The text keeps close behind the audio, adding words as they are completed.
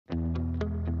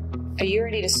Are you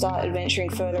ready to start adventuring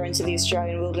further into the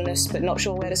Australian wilderness but not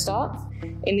sure where to start?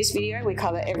 In this video, we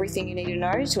cover everything you need to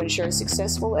know to ensure a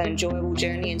successful and enjoyable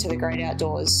journey into the great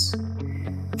outdoors.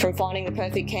 From finding the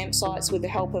perfect campsites with the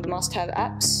help of must-have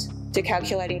apps, to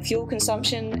calculating fuel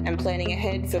consumption and planning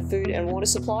ahead for food and water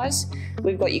supplies,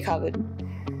 we've got you covered.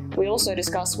 We also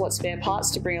discuss what spare parts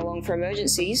to bring along for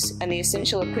emergencies and the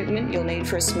essential equipment you'll need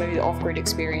for a smooth off-grid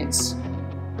experience.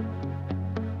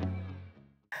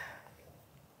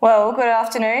 Well, good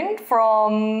afternoon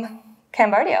from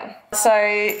Cambodia. So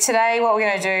today what we're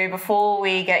going to do before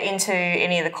we get into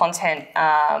any of the content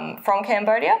from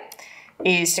Cambodia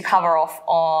is to cover off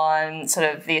on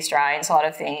sort of the Australian side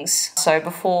of things. So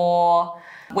before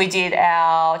we did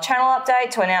our channel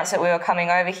update to announce that we were coming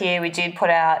over here, we did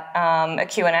put out a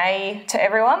Q&A to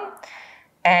everyone,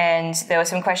 and there were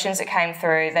some questions that came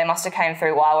through. They must have came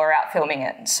through while we were out filming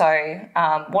it. So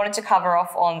wanted to cover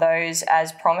off on those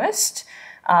as promised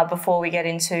before we get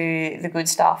into the good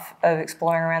stuff of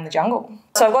exploring around the jungle.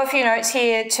 So I've got a few notes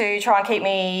here to try and keep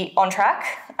me on track.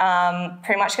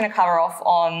 Pretty much going to cover off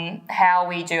on how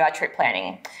we do our trip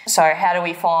planning. So how do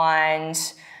we find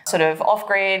sort of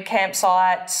off-grid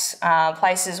campsites,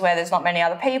 places where there's not many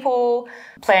other people,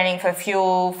 planning for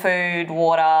fuel, food,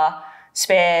 water,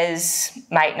 spares,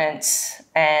 maintenance,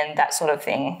 and that sort of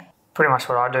thing. Pretty much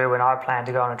what I do when I plan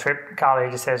to go on a trip.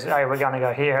 Carly just says, hey, we're going to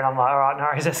go here. And I'm like, all right, no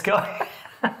worries, let's go.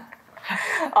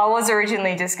 I was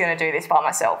originally just going to do this by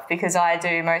myself because I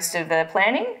do most of the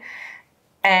planning,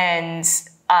 and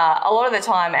a lot of the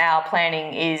time our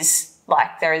planning is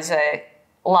like there is a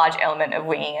large element of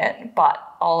winging it, but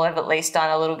I'll have at least done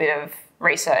a little bit of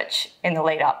research in the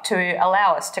lead up to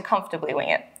allow us to comfortably wing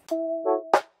it.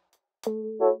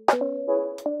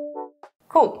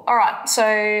 Cool. All right.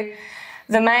 So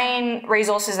the main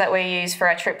resources that we use for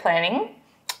our trip planning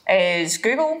is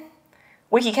Google,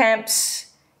 Wikicamps,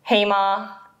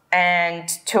 HEMA, and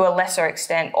to a lesser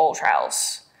extent, All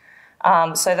Trails.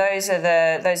 So those are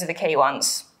the key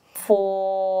ones.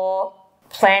 For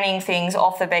planning things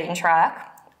off the beaten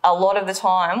track, a lot of the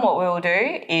time what we will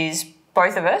do is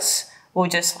both of us will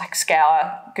just like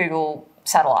scour Google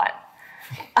satellite.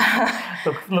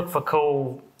 look for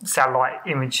cool satellite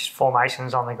image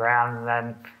formations on the ground and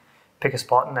then pick a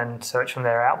spot and then search from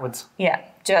there outwards. Yeah,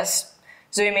 just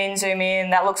zoom in,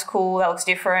 that looks cool, that looks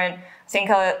different. I think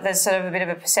there's sort of a bit of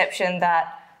a perception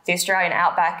that the Australian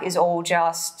outback is all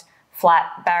just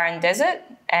flat, barren desert,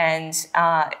 and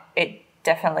it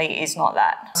definitely is not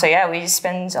that. So yeah, we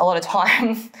spend a lot of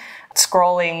time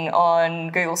scrolling on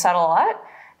Google Satellite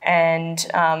and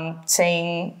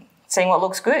seeing what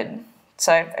looks good.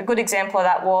 So a good example of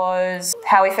that was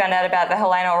how we found out about the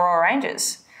Helena Aurora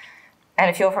Ranges. And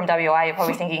if you're from WA, you're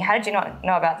probably thinking, how did you not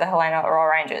know about the Helena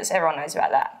Aurora Ranges? Everyone knows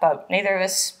about that, but neither of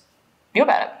us knew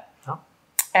about it. Oh.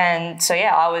 And so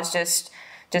yeah, I was just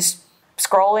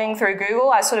scrolling through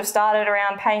Google. I sort of started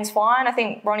around Paynes Find. I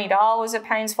think Ronnie Dahl was at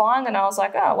Paynes Find, and I was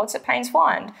like, oh, what's at Paynes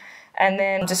Find? And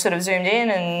then just sort of zoomed in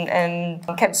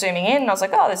and kept zooming in, and I was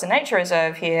like, oh, there's a nature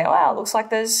reserve here. Wow, looks like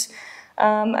there's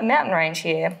a mountain range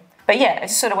here. But yeah, it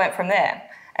just sort of went from there.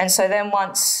 And so then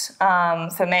once,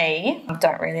 for me, I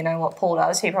don't really know what Paul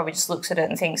does. He probably just looks at it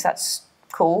and thinks that's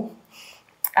cool.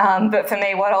 But for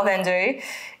me, what I'll then do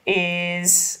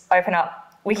is open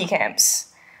up Wikicamps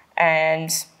and,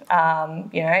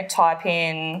 type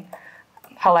in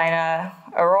Helena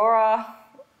Aurora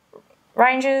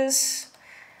Ranges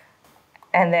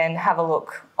and then have a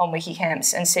look on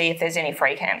Wikicamps and see if there's any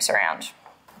free camps around.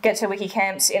 Get to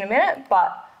Wikicamps in a minute,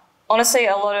 but honestly,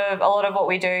 a lot of what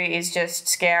we do is just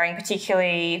scouring,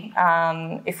 particularly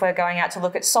if we're going out to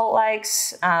look at salt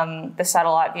lakes. The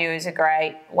satellite view is a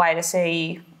great way to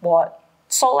see what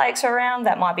salt lakes are around.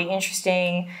 That might be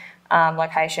interesting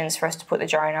locations for us to put the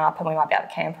drone up, and we might be able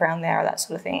to camp around there or that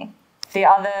sort of thing. The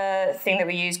other thing that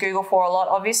we use Google for a lot,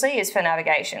 obviously, is for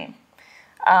navigation.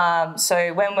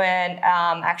 So when we're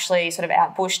actually sort of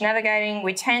out bush navigating,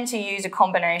 we tend to use a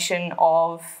combination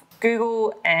of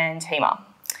Google and HEMA.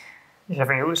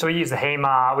 So we use the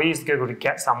HEMA, we use the Google to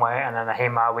get somewhere, and then the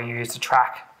HEMA we use to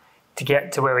track to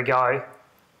get to where we go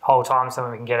the whole time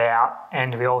so we can get out.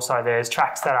 And we also, there's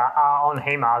tracks that are on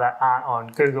HEMA that aren't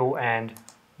on Google and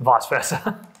vice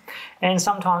versa. And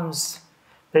sometimes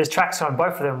there's tracks on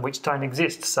both of them which don't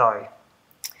exist, so.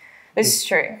 This is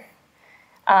true.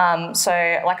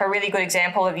 So like a really good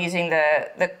example of using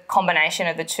the combination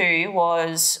of the two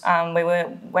was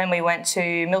when we went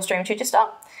to Millstream Chichester.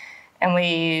 And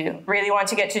we really wanted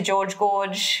to get to George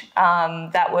Gorge.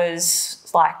 That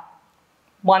was like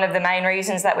one of the main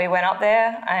reasons that we went up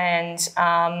there. And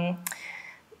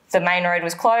the main road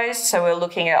was closed, so we were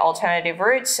looking at alternative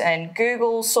routes, and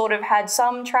Google sort of had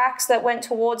some tracks that went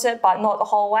towards it, but not the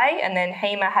whole way, and then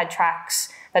HEMA had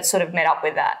tracks that sort of met up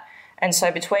with that. And so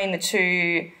between the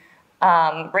two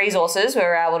resources, we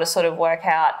were able to sort of work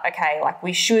out, okay, like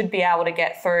we should be able to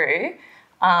get through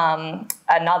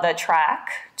another track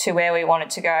to where we wanted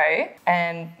to go,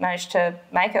 and managed to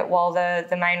make it while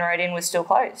the main road in was still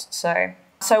closed.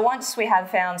 So once we have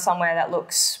found somewhere that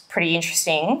looks pretty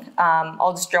interesting,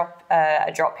 I'll just drop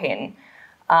a drop pin.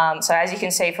 So as you can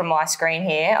see from my screen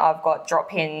here, I've got drop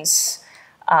pins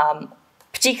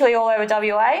particularly all over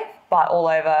WA, but all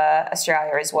over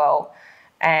Australia as well.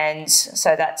 And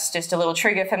so that's just a little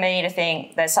trigger for me to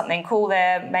think there's something cool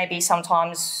there. Maybe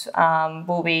sometimes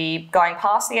we'll be going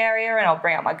past the area and I'll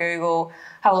bring up my Google,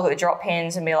 have a look at the drop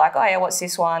pins and be like, oh yeah, what's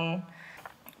this one?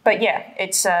 But yeah,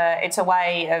 it's a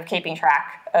way of keeping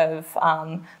track of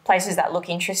places that look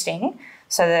interesting,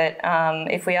 so that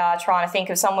if we are trying to think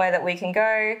of somewhere that we can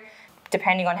go,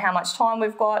 depending on how much time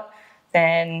we've got,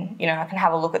 then I can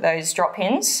have a look at those drop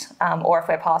pins, or if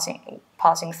we're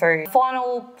passing through.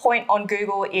 Final point on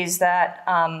Google is that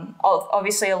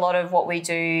obviously a lot of what we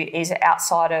do is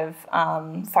outside of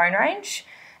phone range,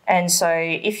 and so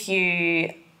if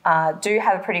you do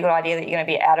have a pretty good idea that you're going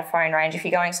to be out of phone range, if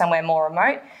you're going somewhere more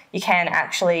remote, you can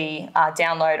actually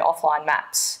download offline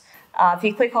maps. If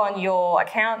you click on your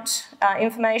account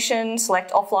information,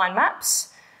 select offline maps,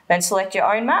 then select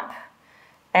your own map,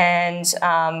 and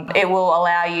it will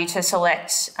allow you to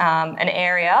select an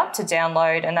area to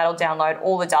download, and that'll download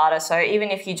all the data. So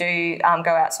even if you do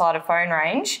go outside of phone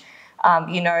range,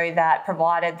 you know that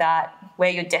provided that where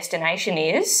your destination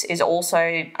is also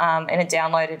in a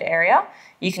downloaded area,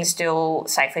 you can still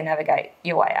safely navigate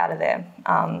your way out of there.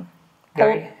 The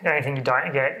only thing you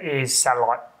don't get is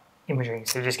satellite imaging.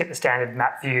 So you just get the standard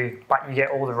map view, but you get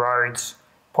all the roads,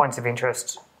 points of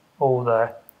interest,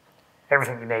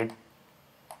 everything you need.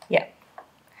 Yeah.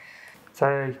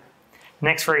 So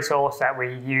next resource that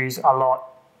we use a lot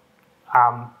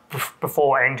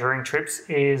before and during trips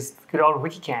is good old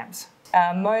Wikicamps.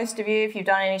 Most of you, if you've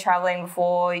done any travelling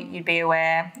before, you'd be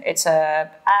aware it's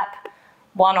a app,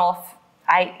 one-off,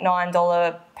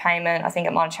 $8-9 payment. I think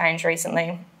it might have changed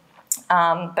recently.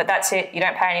 But that's it. You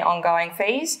don't pay any ongoing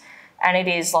fees, and it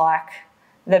is like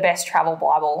the best travel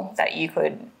Bible that you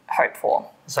could hope for.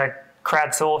 So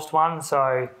crowdsourced one,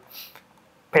 so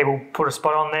people put a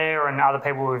spot on there and other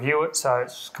people review it, so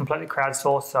it's completely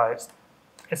crowdsourced. So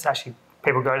it's actually,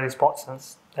 people go to these spots and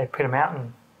they put them out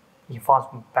and you can find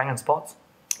some banging spots.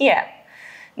 Yeah.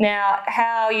 Now,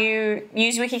 how you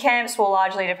use Wikicamps will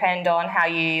largely depend on how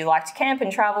you like to camp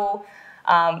and travel.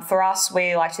 For us,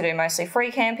 we like to do mostly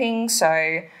free camping,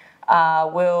 so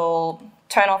we'll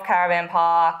turn off caravan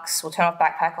parks, we'll turn off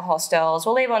backpacker hostels,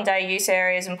 we'll leave on day use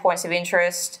areas and points of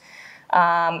interest,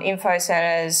 info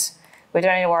centres. We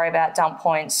don't need to worry about dump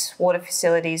points. Water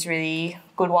facilities, really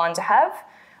good one to have,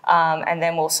 and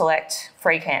then we'll select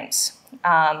free camps.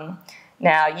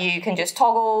 Now, you can just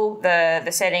toggle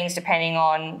the settings depending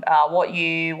on what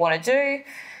you want to do.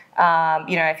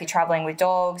 If you're travelling with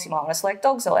dogs, you might want to select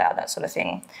dogs allowed, that sort of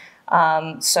thing.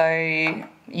 So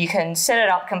you can set it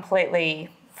up completely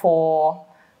for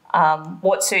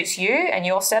what suits you and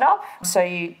your setup. So,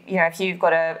 if you've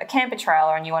got a camper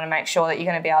trailer and you want to make sure that you're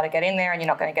going to be able to get in there and you're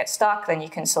not going to get stuck, then you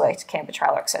can select camper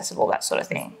trailer accessible, that sort of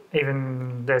thing.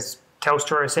 Even there's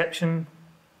Telstra reception.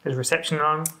 There's reception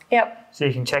on. Yep. So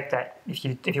you can check that if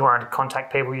you wanted to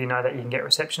contact people, you know that you can get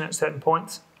reception at certain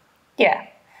points. Yeah.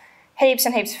 Heaps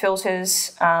and heaps of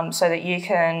filters so that you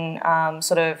can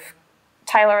sort of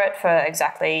tailor it for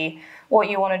exactly what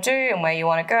you want to do and where you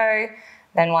want to go.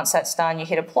 Then once that's done, you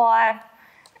hit apply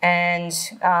and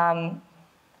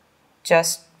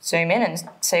just zoom in and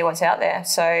see what's out there.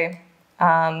 So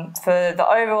for the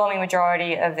overwhelming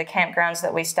majority of the campgrounds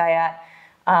that we stay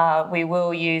at, we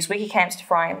will use Wikicamps to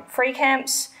find free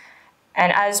camps.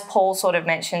 And as Paul sort of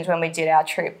mentioned when we did our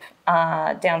trip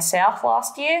down south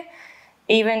last year,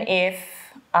 even if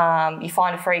you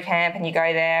find a free camp and you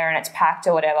go there and it's packed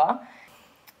or whatever,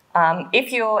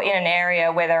 if you're in an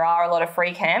area where there are a lot of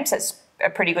free camps, it's a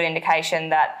pretty good indication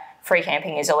that free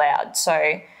camping is allowed.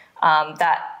 So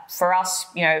that for us,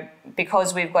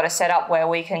 because we've got a setup where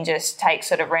we can just take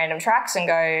sort of random tracks and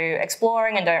go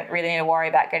exploring and don't really need to worry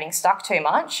about getting stuck too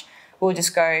much, we'll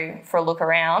just go for a look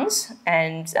around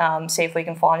and see if we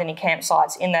can find any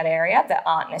campsites in that area that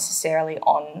aren't necessarily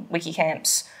on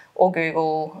Wikicamps or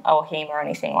Google or HEMA or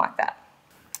anything like that.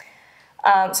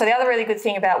 So the other really good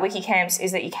thing about Wikicamps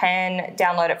is that you can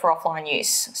download it for offline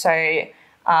use. So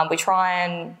we try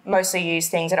and mostly use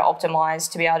things that are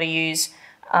optimised to be able to use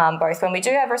both when we do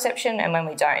have reception and when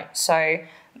we don't. So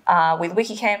With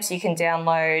Wikicamps, you can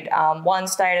download one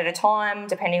state at a time,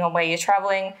 depending on where you're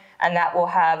traveling, and that will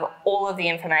have all of the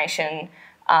information.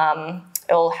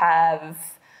 It'll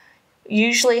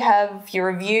usually have your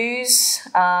reviews,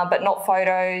 but not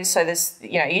photos. So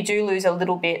you do lose a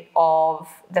little bit of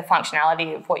the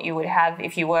functionality of what you would have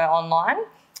if you were online.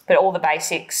 But all the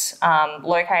basics,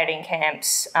 locating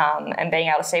camps, and being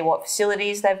able to see what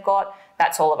facilities they've got,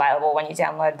 that's all available when you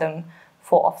download them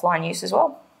for offline use as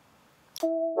well.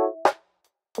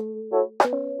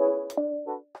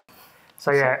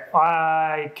 So yeah,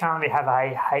 I currently have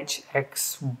a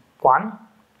HX1,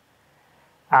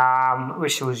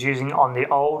 which I was using on the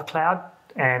old cloud,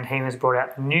 and HEMA's brought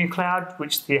out the new cloud,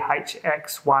 which the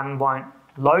HX1 won't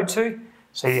load to.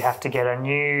 So you have to get a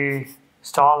new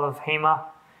style of HEMA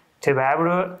to be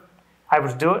able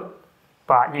to do it.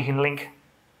 But you can link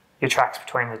your tracks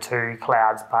between the two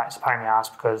clouds, but it's a pain in the ass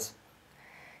because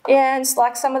and it's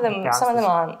like some of them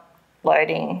aren't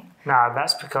loading. No,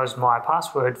 that's because my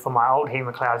password for my old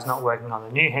HEMA cloud is not working on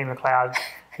the new HEMA cloud,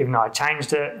 even though I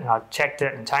changed it and I checked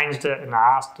it and changed it and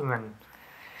I asked them, and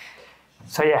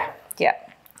so yeah. Yeah.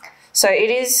 So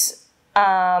it is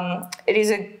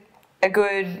a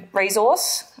good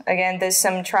resource. Again, there's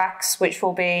some tracks which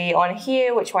will be on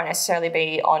here, which won't necessarily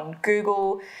be on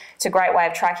Google. It's a great way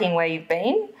of tracking where you've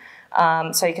been.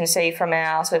 So you can see from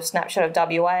our sort of snapshot of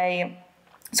WA,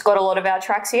 it's got a lot of our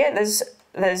tracks here. There's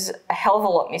a hell of a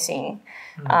lot missing,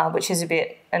 which is a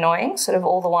bit annoying. Sort of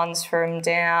all the ones from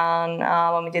down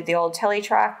when we did the old telly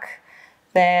track,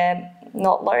 they're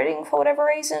not loading for whatever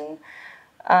reason.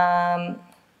 But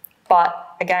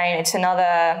again, it's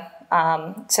another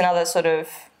sort of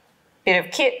bit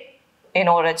of kit in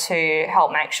order to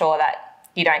help make sure that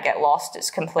you don't get lost.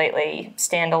 It's completely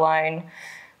standalone.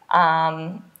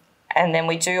 And then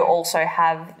we do also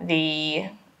have the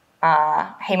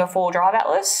HEMA 4 Drive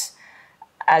Atlas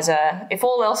as if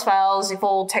all else fails, if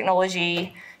all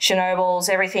technology Chernobyls,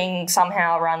 everything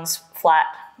somehow runs flat,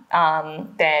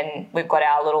 then we've got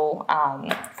our little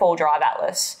 4 Drive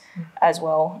Atlas as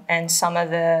well, and some of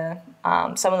the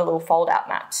little fold-out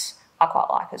maps I quite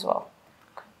like as well.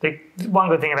 The one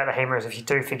good thing about the HEMA is if you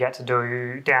do forget to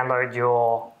download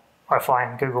your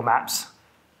offline Google Maps,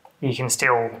 you can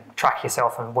still track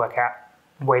yourself and work out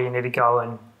where you need to go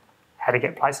and how to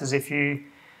get places if you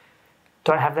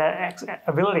don't have that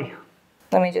ability.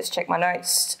 Let me just check my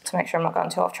notes to make sure I'm not going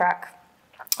too off track.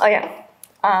 Oh yeah,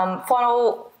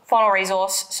 final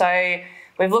resource. So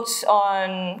we've looked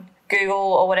on Google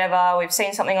or whatever, we've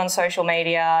seen something on social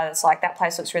media that's like, that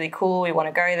place looks really cool, we want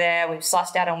to go there. We've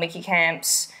sussed out on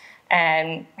Wikicamps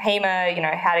and HEMA,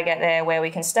 how to get there, where we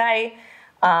can stay.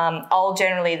 I'll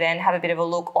generally then have a bit of a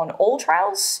look on All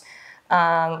Trails,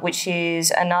 which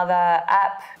is another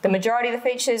app. The majority of the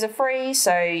features are free,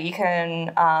 so you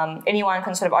can anyone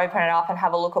can sort of open it up and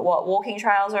have a look at what walking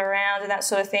trails are around and that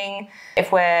sort of thing.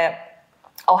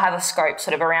 I'll have a scope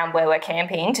sort of around where we're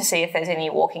camping to see if there's any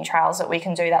walking trails that we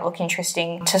can do that look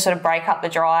interesting to sort of break up the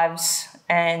drives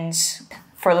and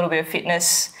for a little bit of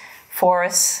fitness for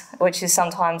us, which is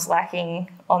sometimes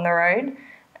lacking on the road,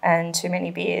 and too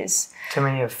many beers. Too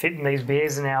many of fitting these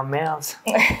beers in our mouths.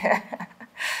 So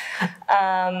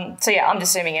yeah, I'm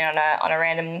just zooming in on a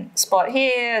random spot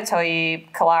here. I tell you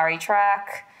Kalari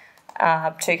track,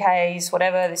 2Ks,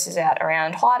 whatever. This is out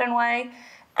around Hyden Way.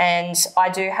 And I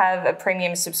do have a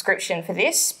premium subscription for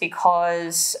this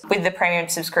because with the premium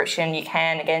subscription, you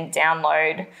can, again,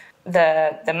 download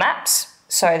the maps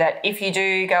so that if you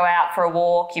do go out for a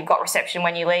walk, you've got reception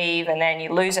when you leave and then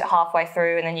you lose it halfway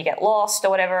through and then you get lost or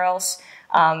whatever else,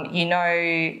 you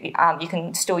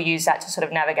can still use that to sort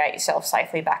of navigate yourself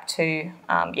safely back to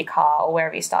your car or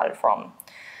wherever you started from.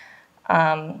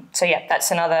 So yeah,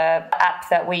 that's another app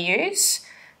that we use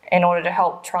in order to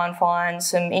help try and find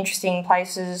some interesting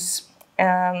places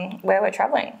where we're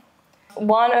travelling.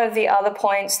 One of the other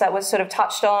points that was sort of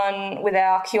touched on with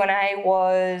our Q&A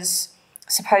was, I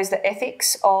suppose, the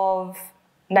ethics of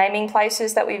naming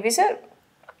places that we visit.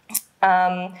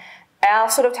 Our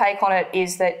sort of take on it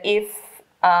is that if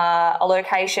a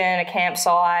location, a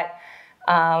campsite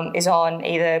is on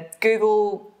either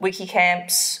Google,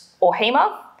 Wikicamps or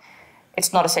HEMA,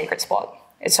 it's not a secret spot.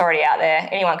 It's already out there.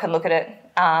 Anyone can look at it.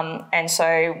 And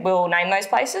so we'll name those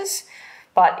places.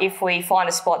 But if we find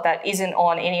a spot that isn't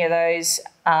on any of those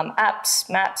apps,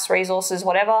 maps, resources,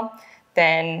 whatever,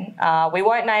 then we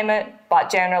won't name it. But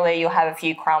generally you'll have a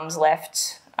few crumbs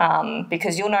left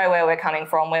because you'll know where we're coming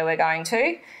from, where we're going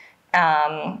to,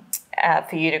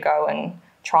 for you to go and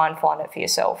try and find it for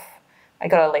yourself. I've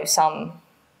got to leave some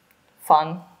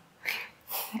fun.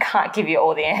 Can't give you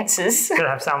all the answers. Got to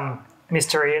have some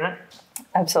mystery in it.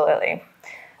 Absolutely.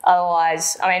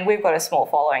 Otherwise, I mean, we've got a small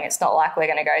following. It's not like we're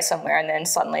going to go somewhere and then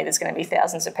suddenly there's going to be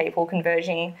thousands of people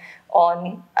converging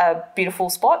on a beautiful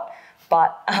spot.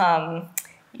 But,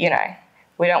 you know,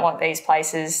 we don't want these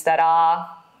places that are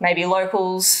maybe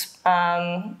locals,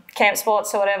 camp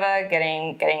spots or whatever,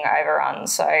 getting overrun.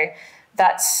 So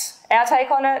that's our take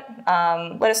on it.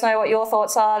 Let us know what your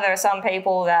thoughts are. There are some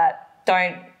people that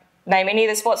don't name any of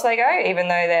the spots they go, even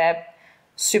though they're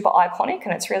super iconic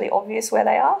and it's really obvious where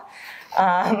they are.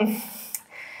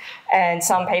 And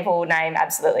some people name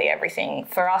absolutely everything.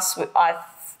 For us,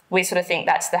 we sort of think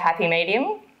that's the happy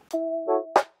medium.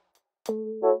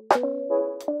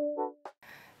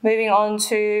 Moving on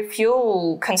to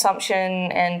fuel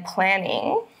consumption and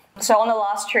planning. So on the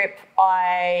last trip,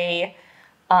 I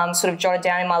sort of jotted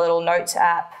down in my little notes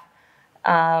app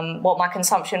what my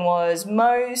consumption was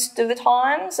most of the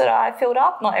times that I filled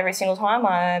up. Not every single time,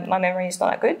 my memory is not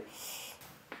that good.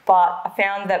 But I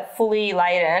found that fully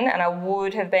laden, and I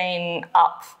would have been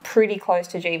up pretty close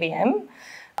to GVM,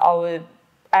 I would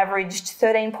averaged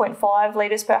 13.5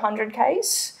 litres per 100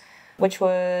 Ks, which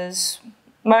was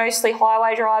mostly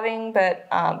highway driving, but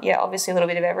yeah, obviously a little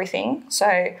bit of everything. So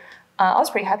I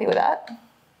was pretty happy with that.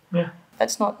 Yeah.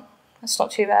 That's not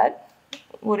too bad.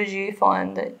 What did you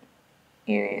find that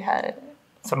you had?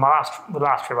 So the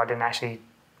last trip I didn't actually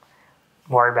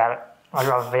worry about it. I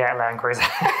drove a V8 Land Cruiser.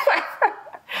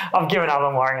 I've given up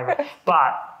on worrying about it.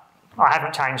 But I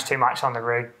haven't changed too much on the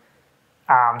rig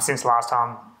since last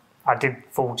time. I did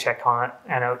full check on it,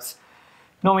 and it was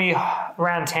normally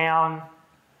around town,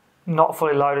 not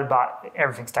fully loaded, but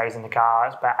everything stays in the car.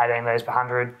 It's about 18 litres per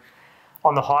 100.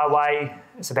 On the highway,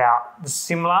 it's about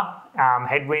similar.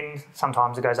 Headwind,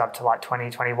 sometimes it goes up to like 20,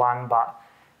 21, but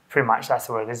pretty much that's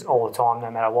what it is all the time,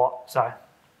 no matter what. So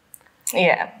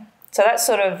yeah, so that's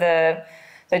sort of the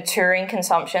touring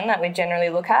consumption that we generally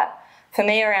look at. For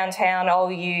me around town,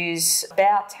 I'll use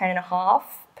about 10.5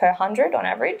 per 100 on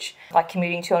average, like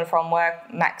commuting to and from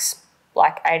work, max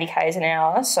like 80 Ks an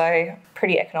hour, so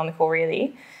pretty economical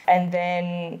really. And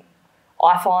then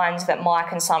I find that my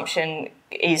consumption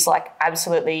is like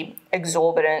absolutely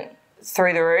exorbitant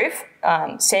through the roof.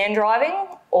 Sand driving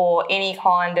or any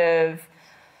kind of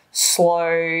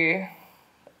slow,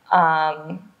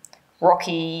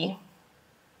 rocky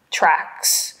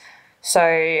tracks.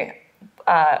 So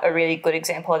a really good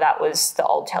example of that was the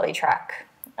old Telly track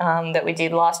that we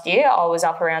did last year. I was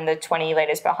up around the 20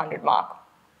 litres per 100 mark.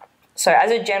 So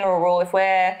as a general rule, if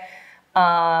we're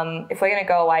going to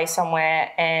go away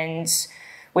somewhere and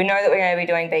we know that we're going to be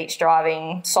doing beach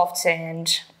driving, soft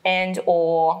sand, and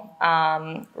or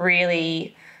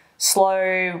really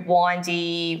slow,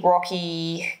 windy,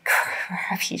 rocky,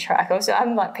 crappy track.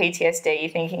 I'm like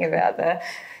PTSD thinking about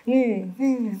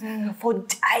for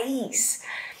days.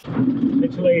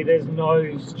 literally there's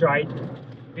no straight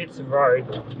bits of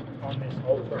road on this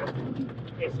whole track.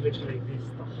 It's literally this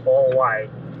the whole way.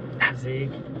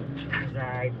 Zig,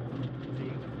 zag,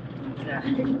 zig, zag.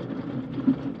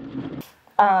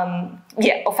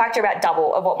 Yeah, I'll factor about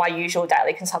double of what my usual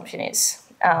daily consumption is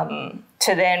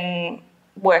to then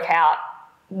work out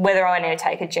whether I need to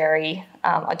take a jerry.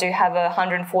 I do have a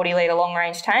 140 litre long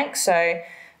range tank, so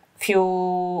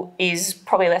fuel is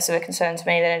probably less of a concern to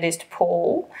me than it is to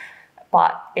Paul,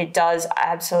 but it does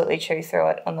absolutely chew through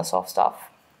it on the soft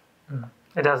stuff.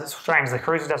 It does. It's strange. The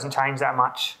Cruiser doesn't change that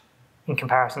much in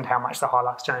comparison to how much the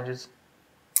Hilux changes.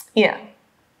 Yeah.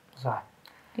 So,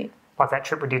 like that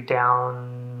trip we did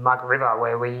down Margaret River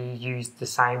where we used the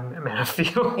same amount of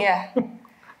fuel. Yeah.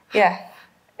 Yeah.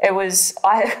 It was,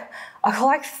 I got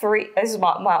like this is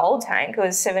my old tank, it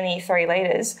was 73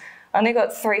 litres. I only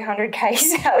got 300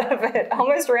 Ks out of it. I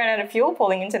almost ran out of fuel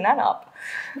pulling into Nannup.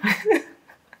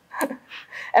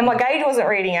 And my gauge wasn't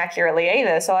reading accurately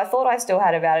either, so I thought I still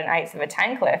had about an eighth of a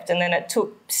tank left, and then it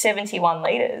took 71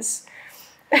 litres.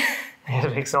 It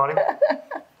was exciting.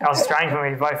 That was strange when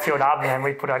we both filled up and then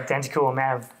we put an identical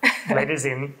amount of litres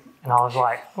in, and I was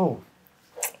like, ooh.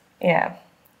 Yeah,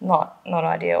 not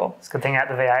ideal. It's a good thing out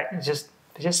the V8, it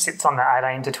just sits on the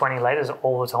 18 to 20 litres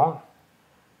all the time.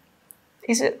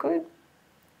 Is it good?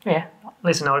 Yeah, at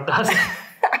least I know it does.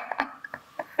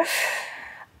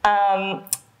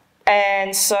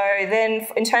 And so then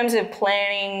in terms of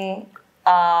planning,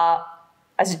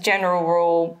 as a general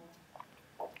rule,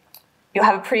 you'll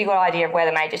have a pretty good idea of where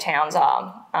the major towns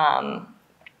are,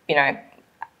 you know,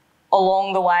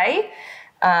 along the way.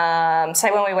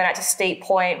 Say when we went out to Steep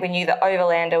Point, we knew that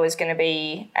Overlander was going to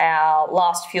be our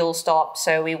last fuel stop,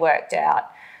 so we worked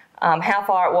out how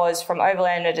far it was from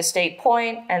Overlander to Steep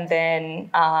Point, and then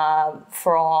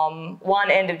from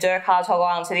one end of Dirk Hartog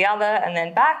Island to the other, and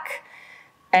then back.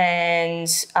 And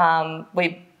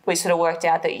we we sort of worked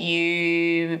out that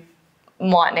you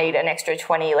might need an extra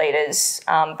 20 litres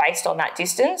based on that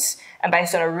distance and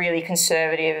based on a really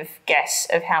conservative guess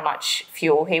of how much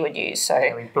fuel he would use. So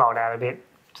Yeah, we blow it out a bit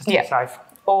just to be safe.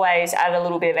 Always add a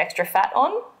little bit of extra fat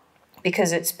on,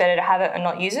 because it's better to have it and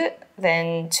not use it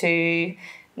than to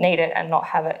need it and not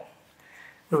have it.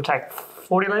 It will take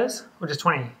 40 litres or just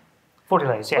 20? 40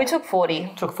 litres, yeah. We took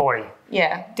 40. Took 40.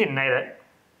 Yeah. Didn't need it,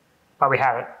 but we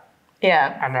had it.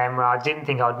 Yeah. And then when I didn't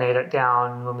think I'd need it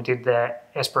down when we did the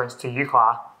Esperance to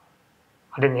Eucla,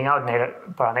 I didn't think I would need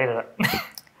it, but I needed it.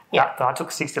 Yeah. But I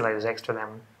took 60 litres extra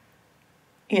then.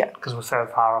 Yeah. Because we're so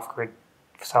far off grid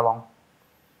for so long.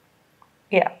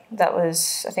 Yeah. That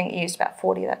was, I think you used about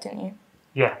 40 of that, didn't you?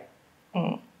 Yeah.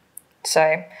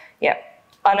 So, yeah.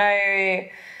 I know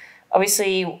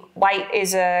obviously weight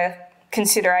is a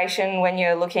consideration when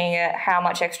you're looking at how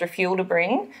much extra fuel to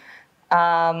bring.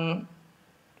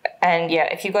 And yeah,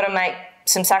 if you've got to make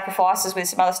some sacrifices with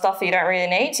some other stuff that you don't really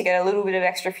need to get a little bit of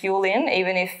extra fuel in,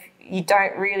 even if you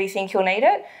don't really think you'll need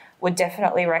it, would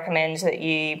definitely recommend that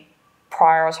you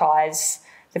prioritise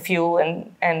the fuel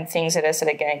and things that are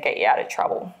sort of going to get you out of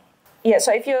trouble. Yeah,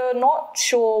 so if you're not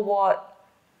sure what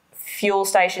fuel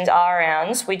stations are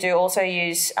around, we do also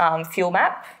use Fuel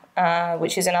Map,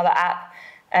 which is another app,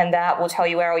 and that will tell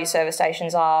you where all your service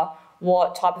stations are,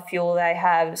 what type of fuel they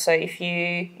have. So if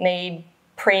you need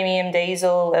premium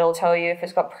diesel, it'll tell you if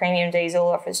it's got premium diesel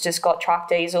or if it's just got truck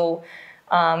diesel,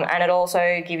 and it'll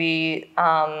also give you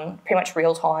pretty much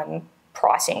real-time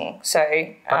pricing. So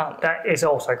that is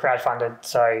also crowdfunded,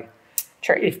 so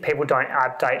true. If people don't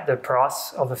update the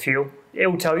price of the fuel, it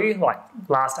will tell you, like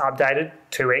last updated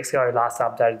 2 weeks ago, last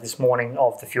updated this morning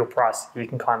of the fuel price. You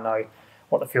can kind of know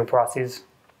what the fuel price is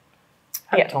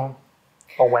at the time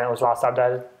or when it was last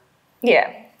updated.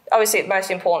 Yeah. Obviously, the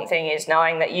most important thing is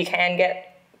knowing that you can get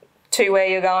to where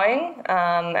you're going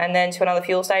and then to another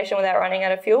fuel station without running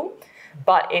out of fuel.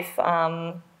 But if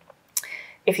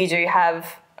you do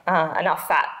have enough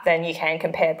fat, then you can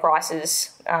compare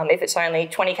prices. If it's only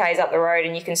 20 k's up the road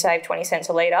and you can save 20 cents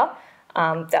a litre,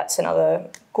 that's another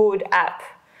good app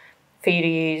for you to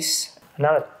use.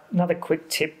 Another quick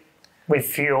tip with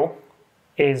fuel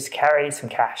is carry some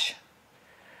cash.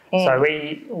 So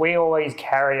we always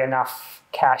carry enough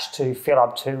cash to fill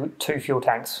up two fuel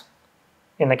tanks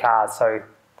in the car. So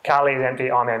car leaves empty,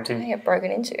 I'm empty. I get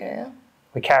broken into now.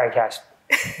 We carry cash.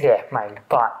 Yeah, maybe.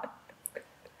 But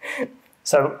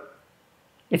so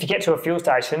if you get to a fuel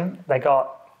station, they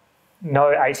got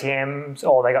no ATMs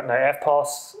or they got no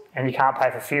FPOS and you can't pay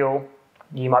for fuel,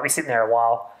 you might be sitting there a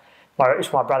while.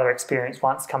 Which my brother experienced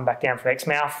once, come back down from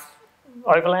Exmouth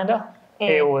Overlander.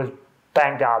 It was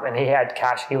banged up and he had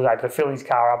cash. He was able to fill his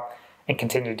car up and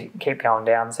continue to keep going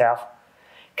down south.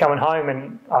 Coming home,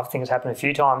 and I think it's happened a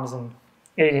few times, and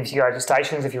even if you go to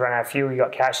stations, if you run out of fuel, you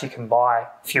got cash, you can buy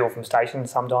fuel from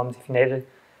stations sometimes if you need it.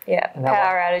 Yeah,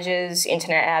 power outages,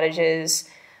 internet outages,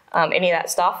 any of that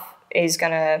stuff is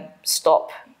going to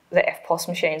stop the FPOS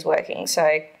machines working.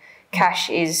 So cash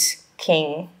is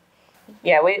king.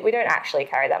 Yeah, we don't actually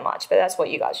carry that much, but that's what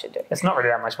you guys should do. It's not really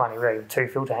that much money, really, with 2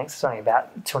 fuel tanks. It's only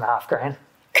about $2,500.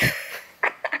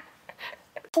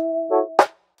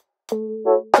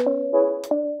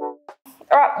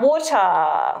 All right,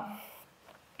 water.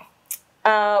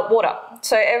 Water.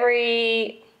 So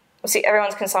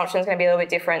everyone's consumption is going to be a little bit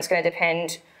different. It's going to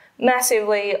depend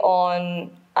massively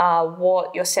on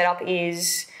what your setup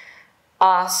is.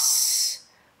 Us,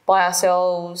 by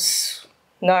ourselves,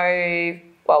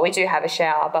 well, we do have a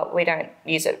shower, but we don't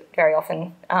use it very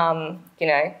often. Not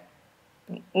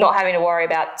having to worry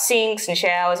about sinks and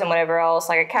showers and whatever else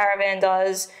like a Caravan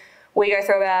does. We go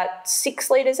through about 6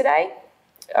 litres a day,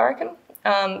 I reckon,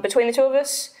 between the two of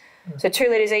us. So 2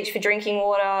 litres each for drinking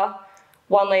water,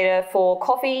 1 litre for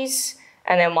coffees,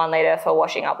 and then 1 litre for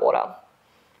washing up water.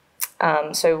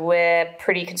 So we're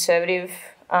pretty conservative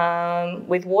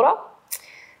with water,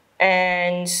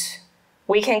 and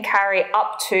we can carry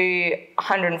up to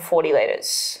 140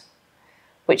 litres,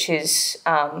 which is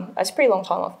that's a pretty long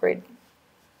time off grid.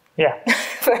 Yeah.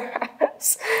 For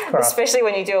us, especially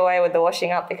when you do away with the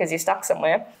washing up because you're stuck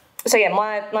somewhere. So yeah,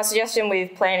 my suggestion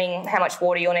with planning how much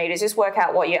water you'll need is just work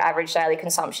out what your average daily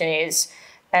consumption is,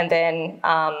 and then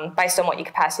based on what your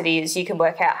capacity is, you can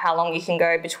work out how long you can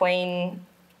go between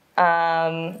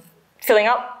filling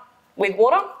up with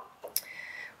water.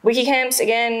 Wikicamps,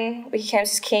 again,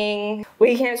 Wikicamps is king.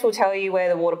 Wikicamps will tell you where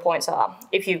the water points are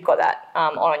if you've got that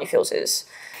on your filters.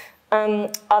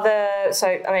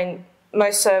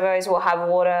 Most servos will have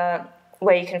water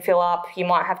where you can fill up. You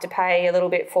might have to pay a little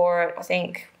bit for it. I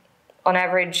think on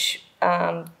average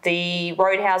The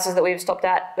roadhouses that we've stopped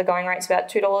at, the going rate's about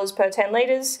 $2 per 10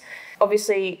 litres.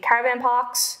 Obviously, caravan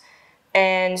parks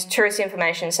and tourist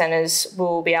information centres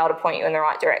will be able to point you in the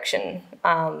right direction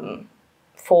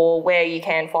for where you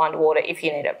can find water if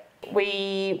you need it.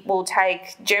 We will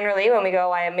take, generally, when we go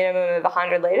away, a minimum of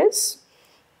 100 litres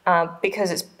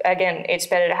because it's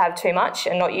better to have too much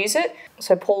and not use it.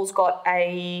 So Paul's got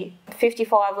a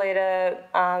 55 litre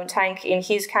tank in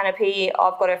his canopy.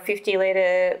 I've got a 50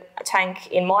 litre tank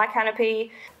in my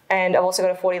canopy, and I've also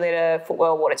got a 40 litre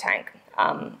footwell water tank.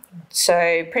 So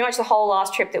pretty much the whole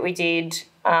last trip that we did,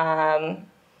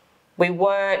 we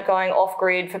weren't going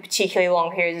off-grid for particularly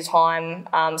long periods of time.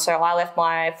 So I left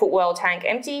my footwell tank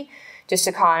empty just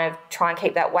to kind of try and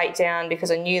keep that weight down,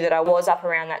 because I knew that I was up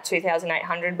around that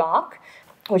 2,800 mark,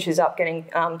 which is up getting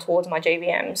towards my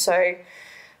GVM. So,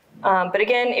 but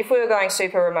again, if we were going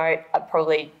super remote, I'd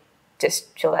probably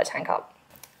just fill that tank up.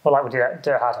 Well, like we did at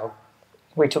Dirt Hut,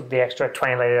 we took the extra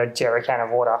 20 litre jerry can of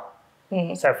water.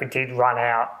 So if we did run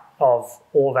out of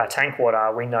all of our tank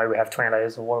water, we know we have 20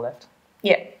 litres of water left.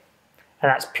 Yeah. And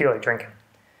that's purely drinking.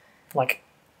 Like,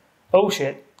 oh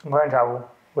shit, we're in trouble.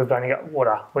 We've only got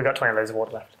water. We've got 20 litres of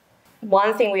water left.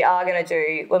 One thing we are going to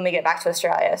do when we get back to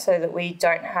Australia, so that we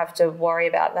don't have to worry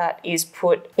about that, is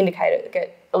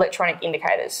get electronic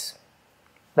indicators.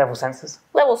 Level sensors.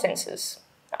 Level sensors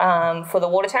for the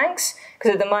water tanks,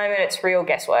 because at the moment it's real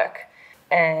guesswork.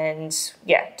 And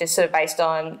yeah, just sort of based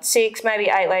on 6, maybe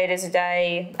 8 litres a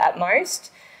day at most.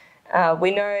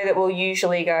 We know that we'll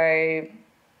usually go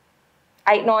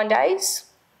 8-9 days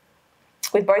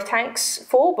with both tanks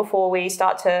full before we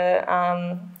start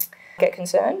to get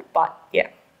concerned. But yeah.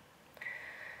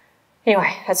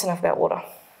 Anyway, that's enough about water.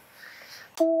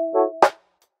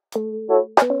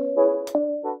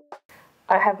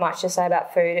 I don't have much to say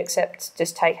about food except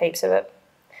just take heaps of it.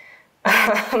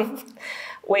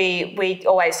 We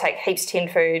always take heaps of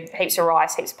tinned food, heaps of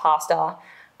rice, heaps of pasta,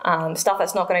 stuff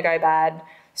that's not going to go bad,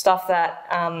 stuff that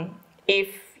if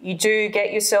you do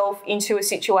get yourself into a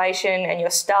situation and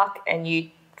you're stuck and you,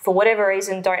 for whatever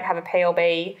reason, don't have a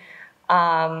PLB,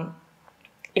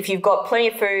 if you've got plenty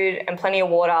of food and plenty of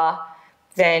water,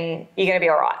 then you're going to be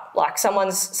all right. Like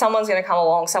someone's going to come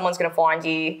along, someone's going to find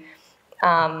you.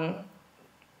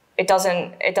 It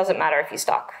doesn't matter if you're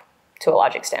stuck to a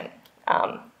large extent.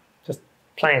 Just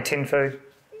plenty of tin food.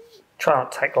 Try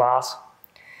not to take glass.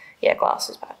 Yeah, glass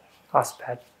is bad. Glass is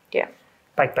bad. Yeah.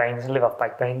 Baked beans, live off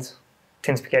baked beans.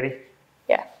 Tin spaghetti.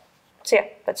 Yeah. So yeah,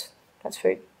 that's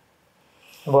food.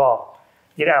 Well,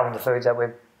 you know, on the foods that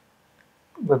we've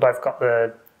both got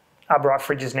the upright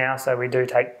fridges now, so we do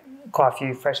take quite a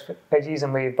few fresh veggies,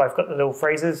 and we've both got the little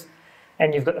freezers,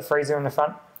 and you've got the freezer in the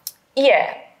front.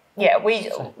 Yeah.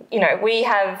 We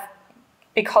have,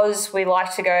 because we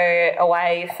like to go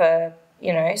away for,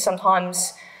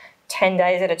 sometimes 10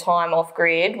 days at a time off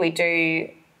grid, we do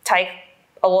take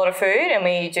a lot of food, and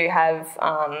we do have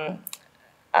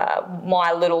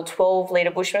my little 12 litre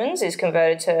Bushman's is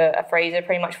converted to a freezer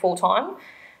pretty much full time,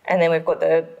 and then we've got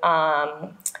the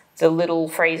little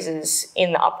freezers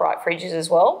in the upright fridges as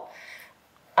well.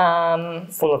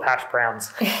 Full of hash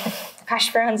browns.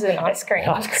 Hash browns and ice creams.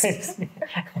 Ice creams.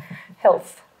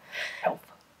 Health.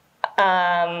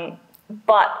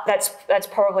 But that's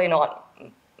probably not,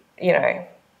 I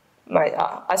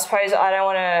suppose I don't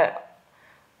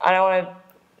want to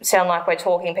sound like we're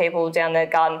talking people down the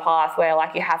garden path where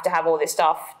like you have to have all this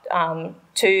stuff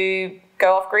to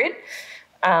go off grid.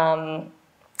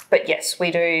 But yes,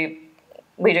 we do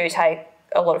take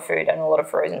a lot of food and a lot of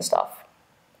frozen stuff,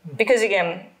 because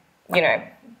again,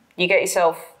 you get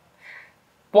yourself,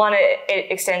 one,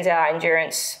 it extends our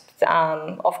endurance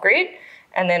off grid,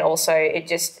 and then also it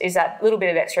just is that little bit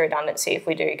of extra redundancy if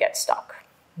we do get stuck.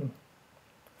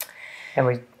 And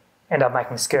we end up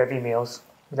making scurvy meals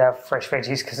with our fresh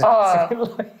veggies because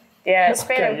it's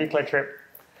been a Euclid trip.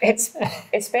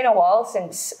 It's been a while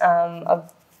since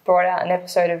I've brought out an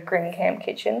episode of Grim Camp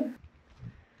Kitchen.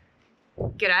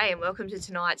 G'day and welcome to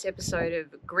tonight's episode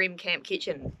of Grim Camp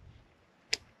Kitchen.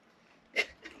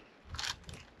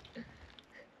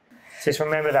 Just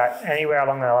remember that anywhere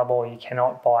along the Nullarbor you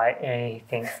cannot buy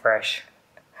anything fresh.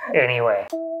 Anywhere.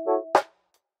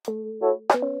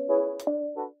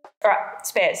 Alright,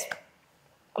 spares.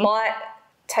 I might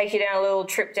take you down a little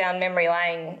trip down memory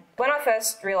lane. When I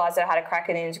first realised that I had a crack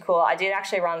in the intercooler, I did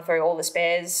actually run through all the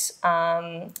spares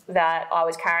that I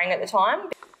was carrying at the time.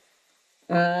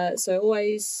 So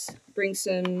always bring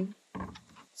some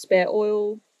spare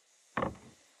oil,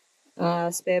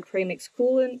 spare premix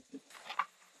coolant,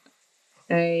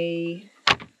 a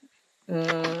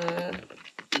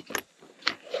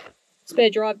spare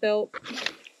drive belt,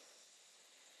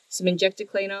 some injector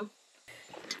cleaner,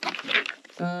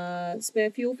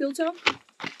 spare fuel filter,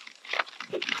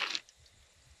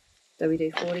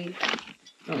 WD-40,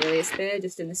 not really a spare,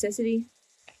 just a necessity.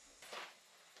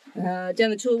 Down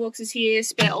the toolboxes here,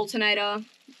 spare alternator.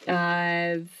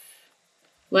 I've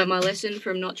learnt my lesson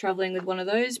from not travelling with one of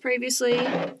those previously.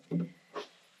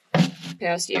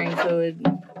 Power steering fluid,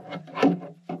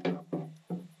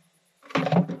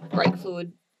 brake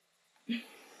fluid.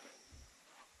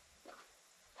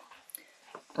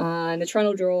 In the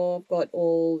trundle drawer, I've got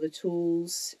all the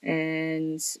tools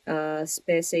and spare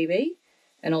CV,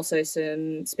 and also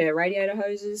some spare radiator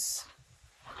hoses.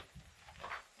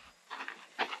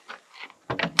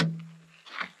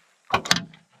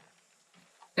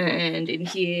 And in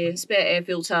here, spare air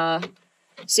filter,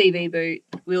 CV boot,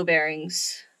 wheel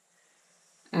bearings.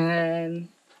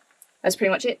 That's pretty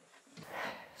much it.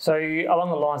 So along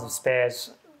the lines of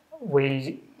spares,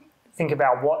 we think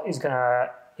about what is going to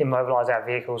immobilise our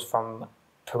vehicles from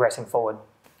progressing forward,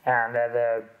 and they're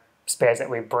the spares that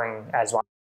we bring as one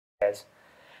spares.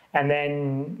 And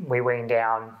then we wean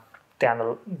down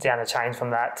the chains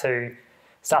from that to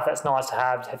stuff that's nice to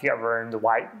have if you've got room, the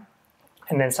weight,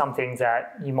 and then some things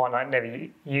that you might not never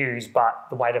use, but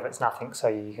the weight of it's nothing, so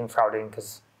you can throw it in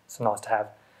because it's nice to have.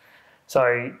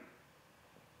 So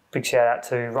big shout out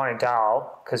to Ronnie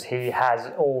Dahl, because he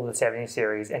has all the 70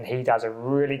 series and he does a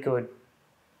really good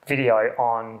video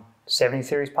on 70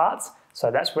 series parts.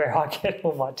 So that's where I get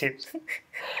all my tips.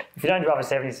 If you don't drive a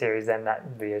 70 series, then that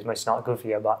video is most not good for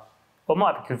you, but well, it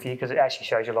might be good for you because it actually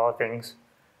shows you a lot of things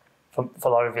for a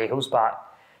lot of vehicles. But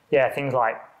yeah, things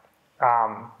like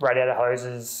radiator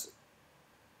hoses,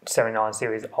 79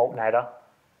 series alternator,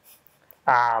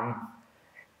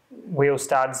 wheel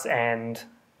studs and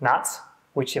nuts,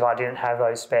 which if I didn't have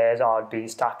those spares, I'd be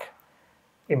stuck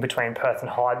in between Perth and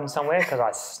Hyden somewhere because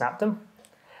I snapped them.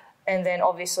 And then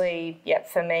obviously, yeah,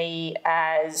 for me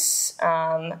as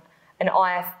an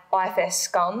IFS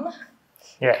scum.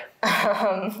 Yeah.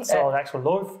 Solid actual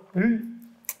life.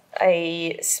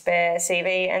 A spare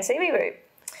CV and CV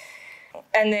boot.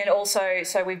 And then also,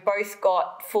 so we've both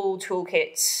got full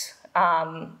toolkits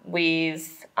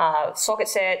with socket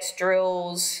sets,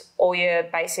 drills, all your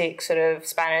basic sort of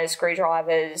spanners,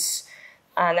 screwdrivers,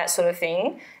 and that sort of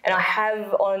thing. And I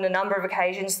have on a number of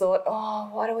occasions thought, oh,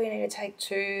 why do we need to take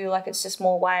two? Like, it's just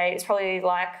more weight. It's probably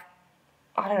like,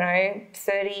 I don't know,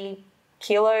 30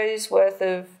 kilos worth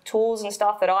of tools and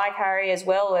stuff that I carry as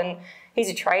well. And he's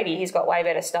a tradie. He's got way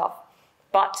better stuff.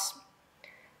 But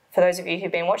for those of you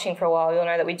who've been watching for a while, you'll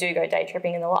know that we do go day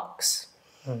tripping in the Lux.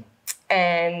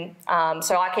 And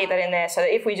so I keep that in there so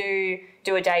that if we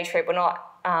do a day trip, we're not,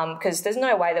 because there's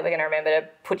no way that we're going to remember to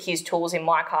put his tools in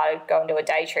my car to go and do a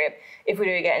day trip. If we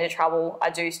do get into trouble, I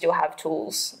do still have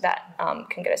tools that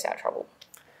can get us out of trouble.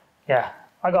 Yeah,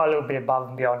 I got a little bit above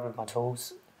and beyond with my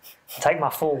tools. I take my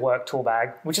full work tool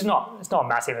bag, which is it's not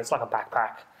massive, it's like a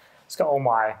backpack. It's got all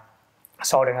my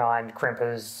soldering iron,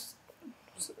 crimpers,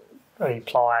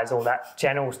 pliers, all that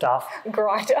general stuff.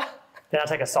 Grinder. Then I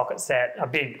take a socket set, a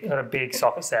big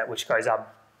socket set, which goes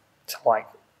up to like,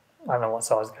 I don't know what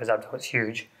size it goes up to, it's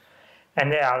huge.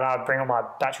 And there I bring all my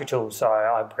battery tools. So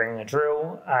I bring a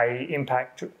drill, a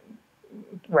impact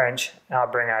wrench, and I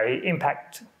bring a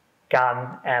impact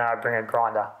gun, and I bring a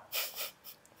grinder.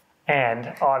 And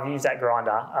I've used that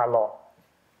grinder a lot.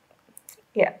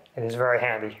 Yeah. It is very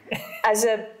handy. As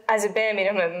a bare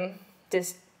minimum,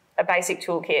 just a basic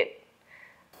toolkit.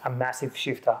 A massive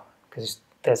shifter, because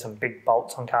there's some big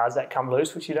bolts on cars that come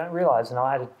loose, which you don't realise. And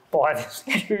I had to buy this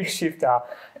huge shifter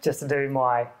just to do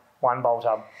my one bolt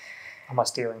up on my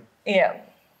steering. Yeah.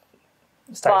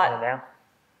 Stays in it now.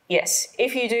 Yes,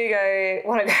 if you do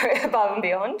want to go above and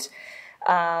beyond,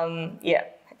 yeah,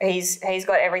 he's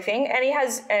got everything, and he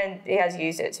has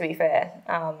used it, to be fair.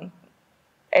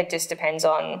 It just depends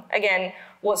on, again,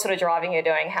 what sort of driving you're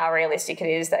doing, how realistic it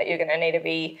is that you're going to need to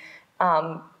be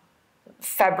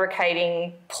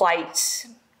fabricating plates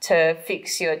to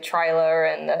fix your trailer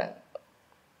and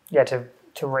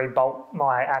to re-bolt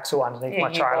my axle underneath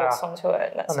my trailer onto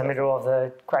it, on the middle of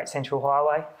the Great Central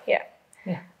Highway. Yeah.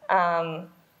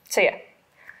 So yeah,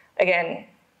 again,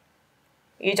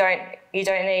 you don't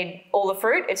need all the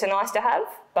fruit. It's a nice to have,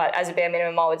 but as a bare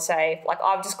minimum, I would say, like,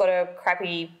 I've just got a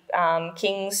crappy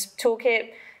King's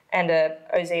toolkit and a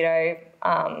Ozito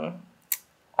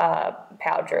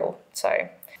power drill. So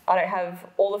I don't have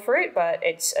all the fruit, but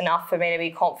it's enough for me to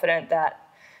be confident that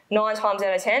 9 times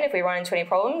out of 10, if we run into any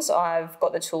problems, I've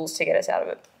got the tools to get us out of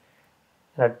it.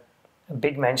 And a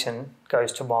big mention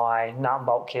goes to my nut and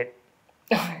bolt kit.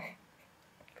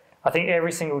 I think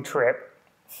every single trip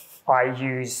I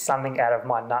use something out of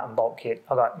my nut and bolt kit.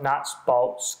 I've got nuts,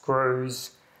 bolts,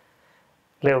 screws,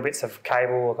 little bits of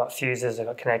cable, I've got fuses, I've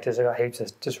got connectors, I've got heaps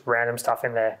of just random stuff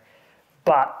in there.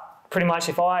 But pretty much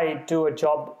if I do a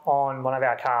job on one of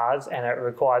our cars and it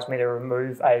requires me to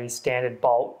remove a standard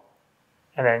bolt,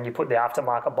 and then you put the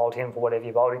aftermarket bolt in for whatever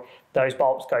you're bolting, those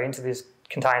bolts go into this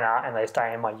container and they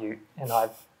stay in my ute. And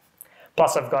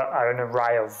plus I've got an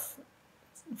array of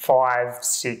 5,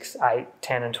 6, 8,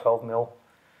 10 and 12 mil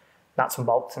nuts and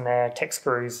bolts in there, tech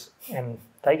screws, and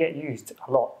they get used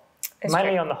a lot.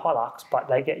 Mainly on the Hilux, but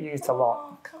they get used a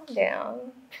lot. Oh, calm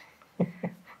down.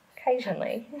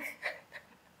 Occasionally.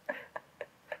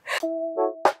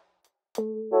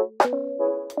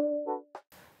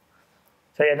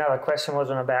 So yeah, another question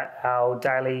wasn't about our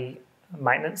daily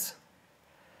maintenance.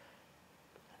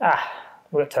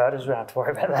 We've got Toyotas, we don't have to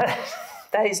worry about that.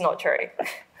 That is not true.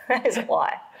 That is a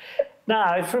lie. No,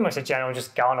 it's pretty much a general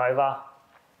just going over,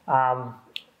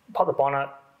 pop the bonnet,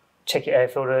 check your air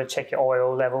filter, check your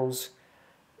oil levels,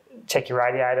 check your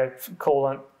radiator,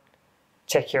 coolant,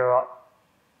 check your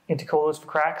intercoolers for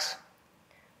cracks.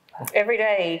 Every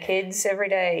day, kids, every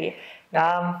day.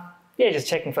 Yeah, just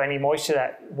checking for any moisture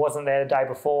that wasn't there the day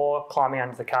before, climbing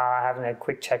under the car, having a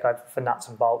quick check over for nuts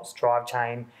and bolts, drive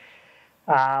chain.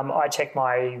 I check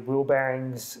my wheel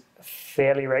bearings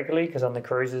fairly regularly because on the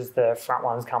cruisers the front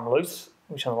ones come loose,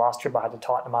 which on the last trip I had to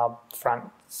tighten them up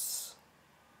fronts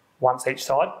once each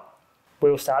side.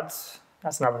 Wheel studs,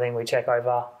 that's another thing we check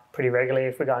over pretty regularly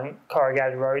if we're going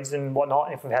corrugated roads and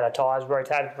whatnot. If we've had our tyres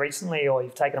rotated recently or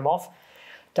you've taken them off,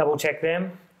 double check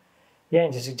them. Yeah,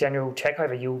 and just a general check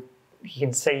over. You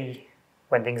can see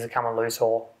when things are coming loose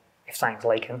or if something's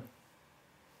leaking.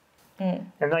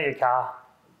 And know your car.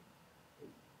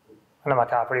 I know my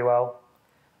car pretty well.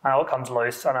 I know what comes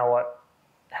loose. I know what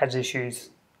has issues,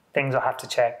 things I have to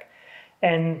check.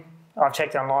 And I've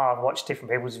checked online, I've watched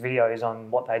different people's videos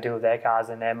on what they do with their cars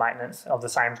and their maintenance of the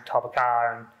same type of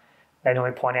car, and they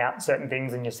normally point out certain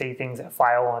things and you see things that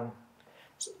fail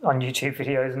on YouTube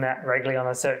videos and that regularly on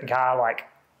a certain car, like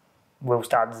wheel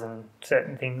studs and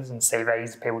certain things and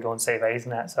CVs, people doing CVs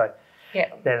and that. So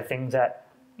yeah, they're the things that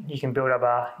you can build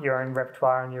up your own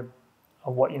repertoire and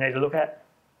of what you need to look at.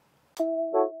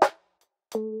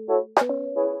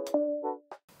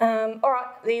 All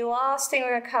right, the last thing we're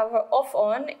going to cover off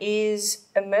on is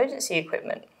emergency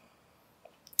equipment.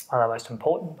 One of the most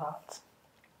important parts.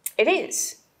 It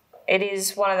is. It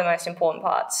is one of the most important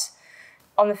parts.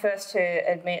 I'm the first to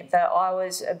admit that I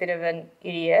was a bit of an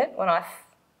idiot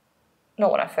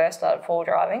not when I first started full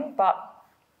driving, but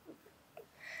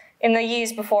in the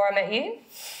years before I met you.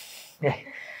 Yeah,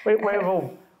 we're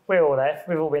all there.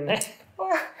 We've all been there.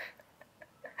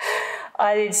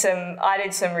 I did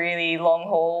some really long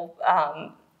haul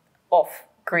off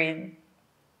grid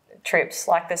trips,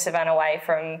 like the Savannah Way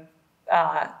from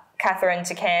Catherine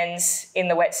to Cairns in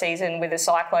the wet season with a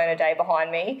cyclone a day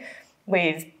behind me,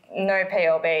 with no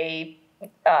PLB,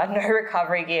 no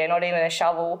recovery gear, not even a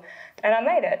shovel, and I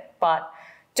made it. But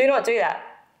do not do that.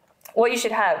 What you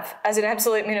should have as an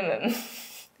absolute minimum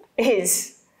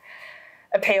is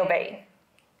a PLB.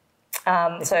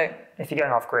 So if you're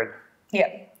going off grid.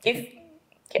 Yeah.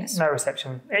 Yes. No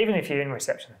reception, even if you're in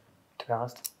reception, to be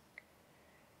honest.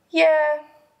 Yeah.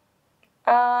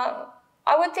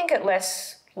 I would think it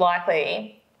less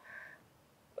likely,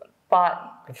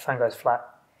 but if your phone goes flat.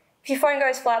 If your phone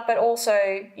goes flat, but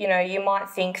also, you might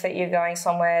think that you're going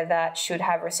somewhere that should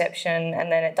have reception and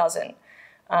then it doesn't.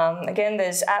 Again,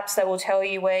 there's apps that will tell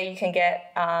you where you can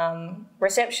get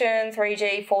reception,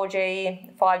 3G, 4G,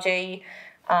 5G,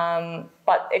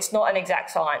 but it's not an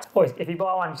exact science. Boys, if you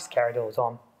buy one, just carry it all the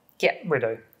time. Yeah. We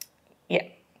do. Yeah.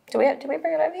 Do we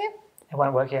bring it over here? It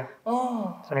won't work here.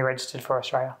 Oh. It's only registered for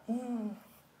Australia.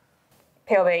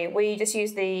 PLB, we just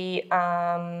use the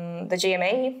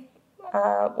GME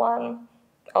one.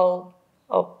 I'll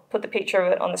put the picture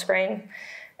of it on the screen.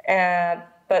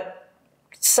 But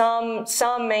some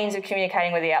means of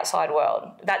communicating with the outside world.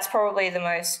 That's probably the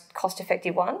most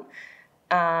cost-effective one.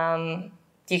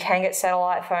 You can get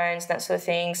satellite phones, that sort of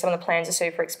thing. Some of the plans are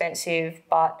super expensive,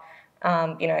 but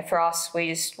for us, we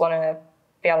just want to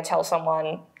be able to tell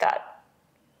someone that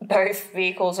both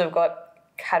vehicles have got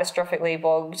catastrophically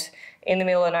bogged in the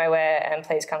middle of nowhere and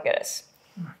please come get us.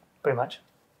 Pretty much.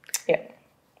 Yeah.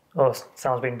 Or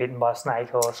someone's been bitten by a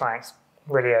snake or something's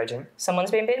really urgent.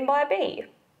 Someone's been bitten by a bee.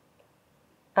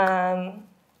 So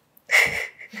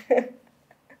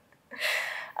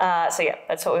yeah,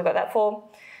 that's what we've got that for.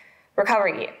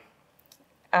 Recovery gear.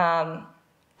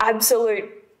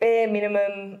 Absolute bare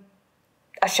minimum,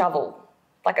 a shovel.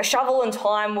 Like a shovel and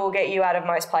time will get you out of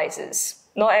most places.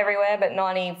 Not everywhere, but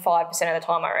 95% of the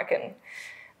time, I reckon.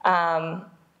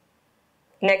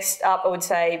 Next up, I would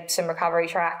say some recovery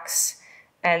tracks.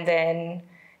 And then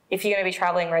if you're going to be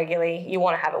travelling regularly, you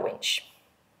want to have a winch.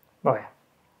 Oh yeah,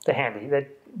 they're handy.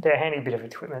 They're a handy bit of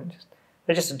equipment.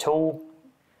 They're just a tool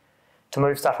to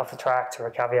move stuff off the track, to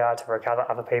recover, to recover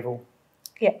other people.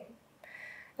 Yeah.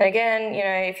 And again, you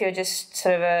know, if you're just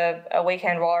sort of a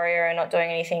weekend warrior and not doing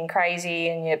anything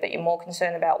crazy, but you're more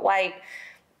concerned about weight,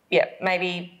 yeah,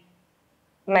 maybe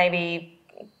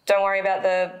don't worry about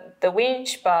the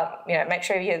winch, but you know, make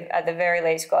sure you've at the very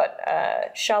least got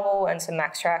a shovel and some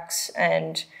max tracks,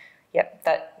 and yep,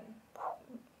 that.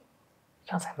 You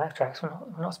can't say max tracks. We're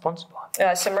not sponsored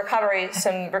by. Some recovery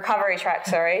tracks.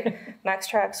 Sorry, max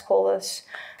tracks. Call us.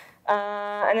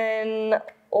 And then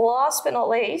last but not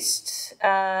least,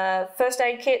 first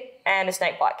aid kit and a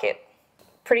snake bite kit.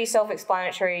 Pretty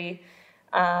self-explanatory.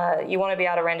 You want to be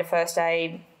able to render first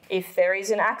aid if there is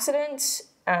an accident.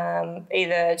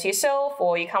 Either to yourself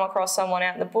or you come across someone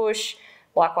out in the bush,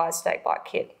 likewise snake bite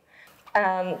kit.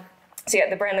 So yeah,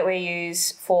 the brand that we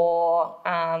use for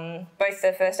both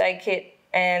the first aid kit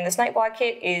and the snake bite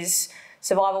kit is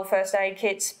Survival First Aid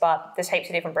Kits, but there's heaps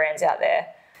of different brands out there.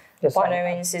 Yes, By no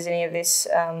means is any of this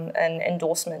an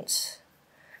endorsement.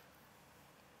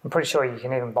 I'm pretty sure you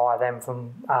can even buy them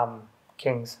from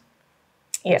King's.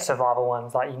 Yeah. The survival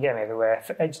ones, like you can get them everywhere.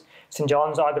 St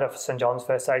John's, I got a St John's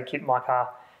first aid kit in my car.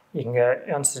 You can go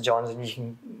on St John's and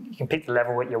you can pick the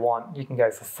level that you want. You can go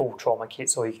for full trauma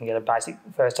kits or you can get a basic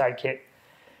first aid kit.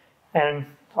 And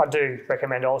I do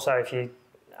recommend also, if you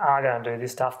are going to do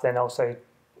this stuff, then also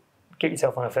get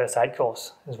yourself on a first aid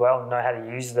course as well and know how to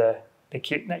use the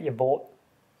kit that you bought.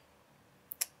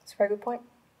 That's a very good point.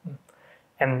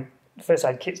 And first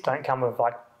aid kits don't come with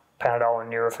like Panadol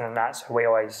and Nurofen and that, so we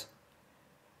always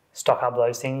stock up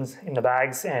those things in the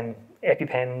bags and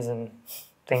EpiPens and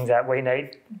things that we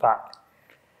need. But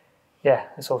yeah,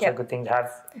 it's also a good thing to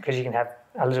have because you can have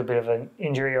a little bit of an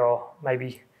injury or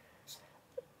maybe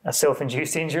a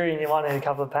self-induced injury and you might need a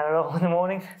couple of Panadol in the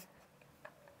morning.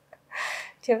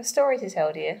 Do you have a story to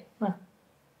tell, dear? No.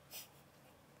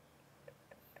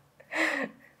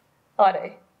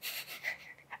 I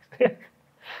do.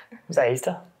 Was that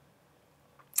Easter?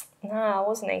 No, it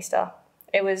wasn't Easter.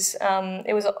 It was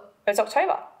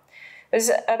October. It was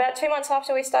about 2 months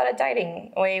after we started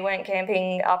dating. We went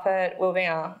camping up at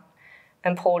Wilbinga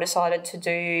and Paul decided to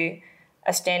do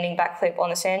a standing backflip on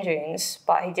the sand dunes,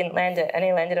 but he didn't land it and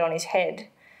he landed it on his head.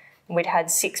 We'd had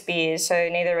 6 beers, so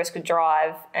neither of us could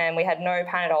drive, and we had no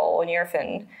Panadol or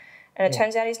Nurofen, and it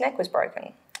turns out his neck was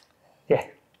broken. Yeah,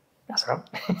 that's right.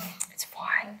 It's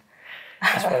fine.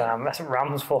 That's what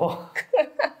rum's for.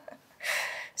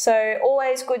 So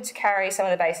always good to carry some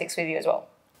of the basics with you as well.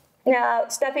 Now,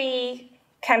 snappy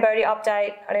Cambodia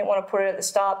update. I didn't want to put it at the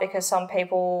start because some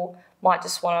people might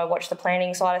just want to watch the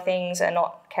planning side of things and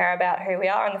not care about who we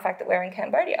are and the fact that we're in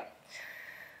Cambodia.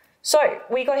 So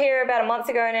we got here about a month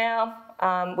ago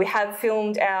now. We have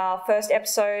filmed our first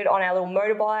episode on our little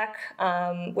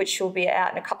motorbike, which will be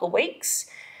out in a couple of weeks.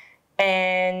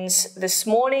 And this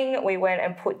morning we went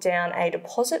and put down a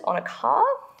deposit on a car,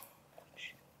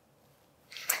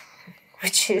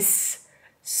 which is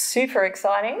super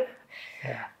exciting.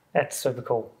 Yeah, that's super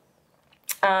cool.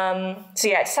 So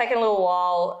yeah, it's taken a little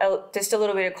while. Just a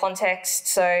little bit of context.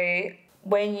 So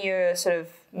when you're sort of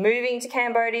moving to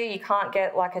Cambodia, you can't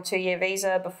get like a 2-year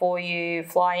visa before you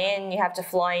fly in. You have to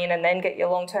fly in and then get your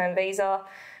long-term visa,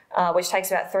 which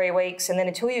takes about 3 weeks. And then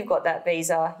until you've got that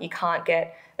visa, you can't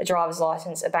get a driver's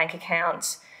license, a bank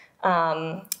account. We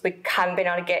haven't been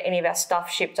able to get any of our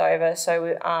stuff shipped over,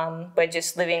 so we're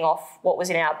just living off what was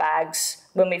in our bags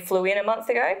when we flew in a month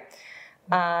ago.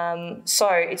 So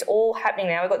it's all happening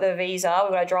now. We've got the visa,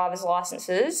 we've got our driver's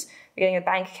licenses, we're getting a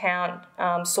bank account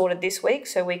sorted this week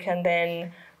so we can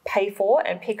then pay for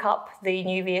and pick up the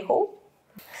new vehicle.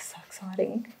 So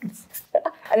exciting.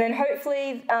 And then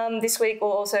hopefully this week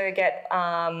we'll also get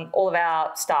all of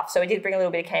our stuff. So we did bring a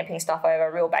little bit of camping stuff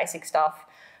over, real basic stuff.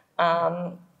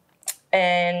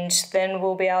 And then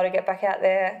we'll be able to get back out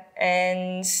there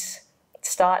and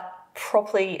start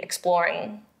properly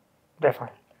exploring.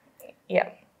 Definitely. Yeah.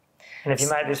 And if you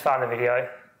made this far in the video,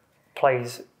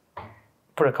 please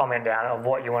put a comment down of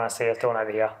what you want to see us doing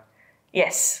over here.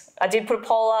 Yes, I did put a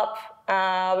poll up.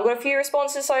 We've got a few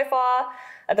responses so far.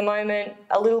 At the moment,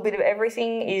 a little bit of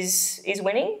everything is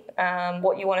winning.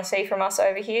 What you want to see from us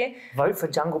over here. Vote for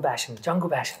Jungle Bashing. Jungle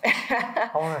Bashing. I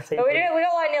want to see. But we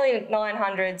got like nearly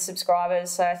 900 subscribers,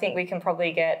 so I think we can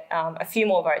probably get a few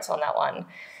more votes on that one.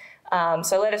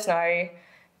 So let us know.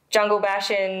 Jungle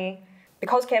Bashing,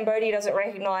 because Cambodia doesn't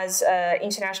recognise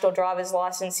international driver's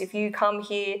licence, if you come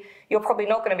here, you're probably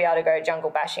not going to be able to go jungle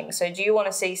bashing. So do you want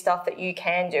to see stuff that you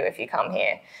can do if you come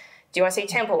here? Do you want to see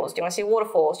temples? Do you want to see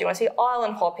waterfalls? Do you want to see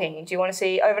island hopping? Do you want to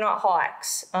see overnight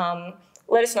hikes?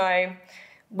 Let us know.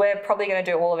 We're probably going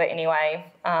to do all of it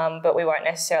anyway, but we won't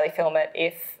necessarily film it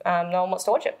if no one wants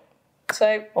to watch it.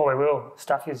 So, or we will.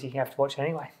 Stuff is you have to watch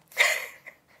anyway.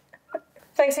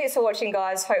 Thanks heaps for watching,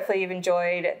 guys. Hopefully you've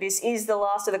enjoyed. This is the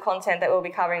last of the content that we'll be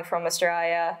covering from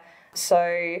Australia.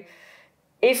 So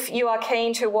if you are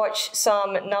keen to watch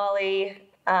some gnarly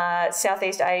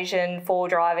Southeast Asian four-wheel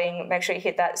driving, make sure you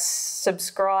hit that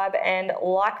subscribe and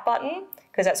like button,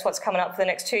 because that's what's coming up for the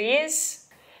next 2 years.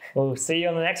 We'll see you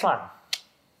on the next one.